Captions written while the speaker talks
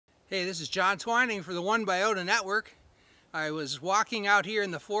Hey, this is John Twining for the One Biota Network. I was walking out here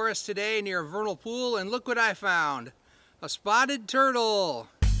in the forest today near a vernal pool, and look what I found. A spotted turtle.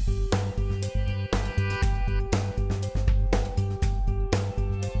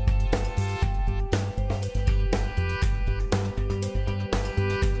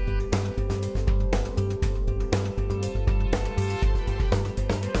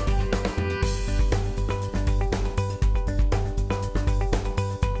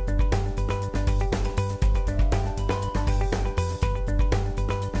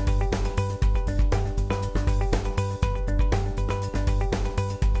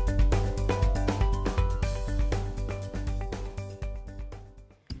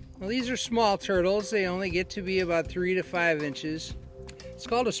 Well, these are small turtles. They only get to be about 3 to 5 inches. It's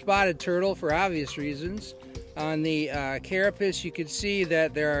called a spotted turtle for obvious reasons. On the carapace, you can see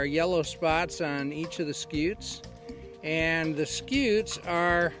that there are yellow spots on each of the scutes. And the scutes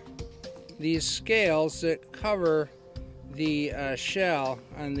are these scales that cover the shell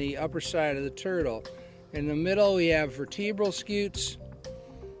on the upper side of the turtle. In the middle, we have vertebral scutes.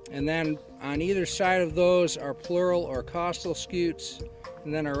 And then on either side of those are pleural or costal scutes.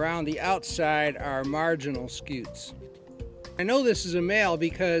 And then around the outside are marginal scutes. I know this is a male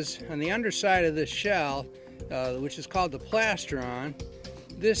because on the underside of this shell, which is called the plastron,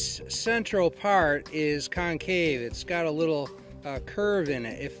 this central part is concave. It's got a little curve in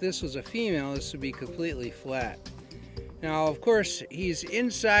it. If this was a female, this would be completely flat. Now, of course, he's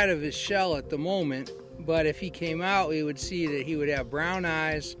inside of his shell at the moment, but if he came out, we would see that he would have brown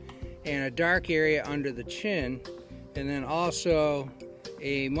eyes and a dark area under the chin, and then also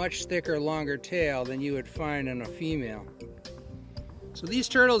a much thicker, longer tail than you would find in a female. So these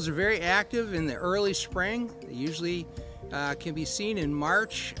turtles are very active in the early spring. They usually can be seen in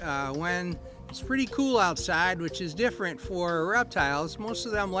March when it's pretty cool outside, which is different for reptiles. Most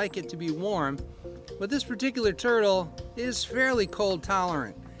of them like it to be warm, but this particular turtle is fairly cold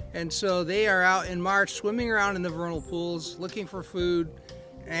tolerant. And so they are out in March swimming around in the vernal pools looking for food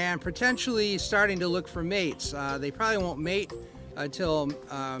and potentially starting to look for mates. They probably won't mate until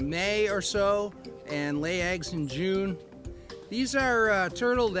May or so and lay eggs in June. These are a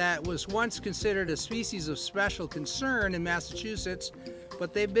turtle that was once considered a species of special concern in Massachusetts,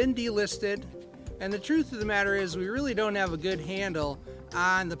 but they've been delisted. And the truth of the matter is we really don't have a good handle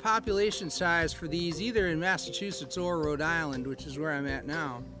on the population size for these either in Massachusetts or Rhode Island, which is where I'm at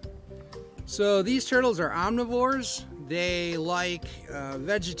now. So these turtles are omnivores. They like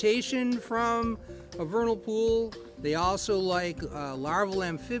vegetation from a vernal pool. They also like larval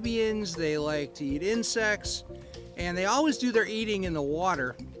amphibians. They like to eat insects, and they always do their eating in the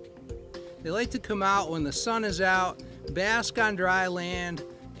water. They like to come out when the sun is out, bask on dry land,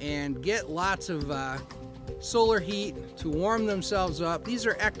 and get lots of solar heat to warm themselves up. These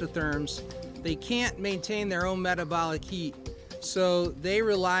are ectotherms. They can't maintain their own metabolic heat, so they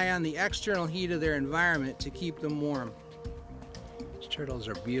rely on the external heat of their environment to keep them warm. These turtles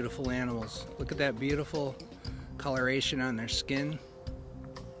are beautiful animals. Look at that beautiful coloration on their skin.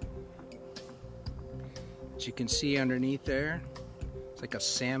 As you can see underneath there, it's like a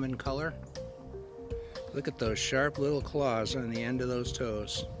salmon color. Look at those sharp little claws on the end of those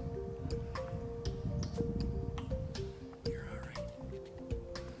toes. You're all right.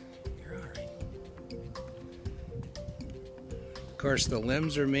 You're all right. Of course, the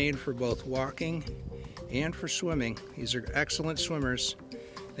limbs are made for both walking and for swimming. These are excellent swimmers.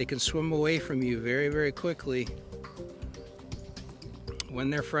 They can swim away from you very, very quickly when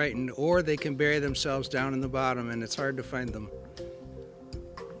they're frightened, or they can bury themselves down in the bottom and it's hard to find them.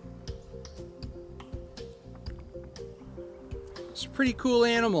 It's a pretty cool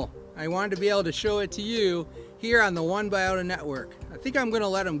animal. I wanted to be able to show it to you here on the One Biota Network. I think I'm going to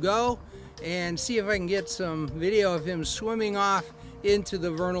let him go and see if I can get some video of him swimming off into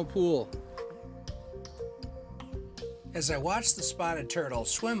the vernal pool. As I watch the spotted turtle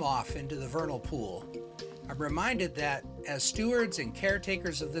swim off into the vernal pool, I'm reminded that as stewards and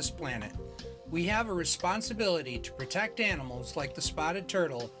caretakers of this planet, we have a responsibility to protect animals like the spotted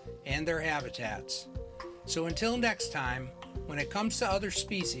turtle and their habitats. So until next time, when it comes to other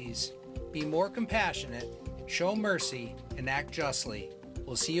species, be more compassionate, show mercy, and act justly.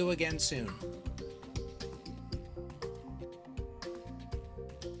 We'll see you again soon.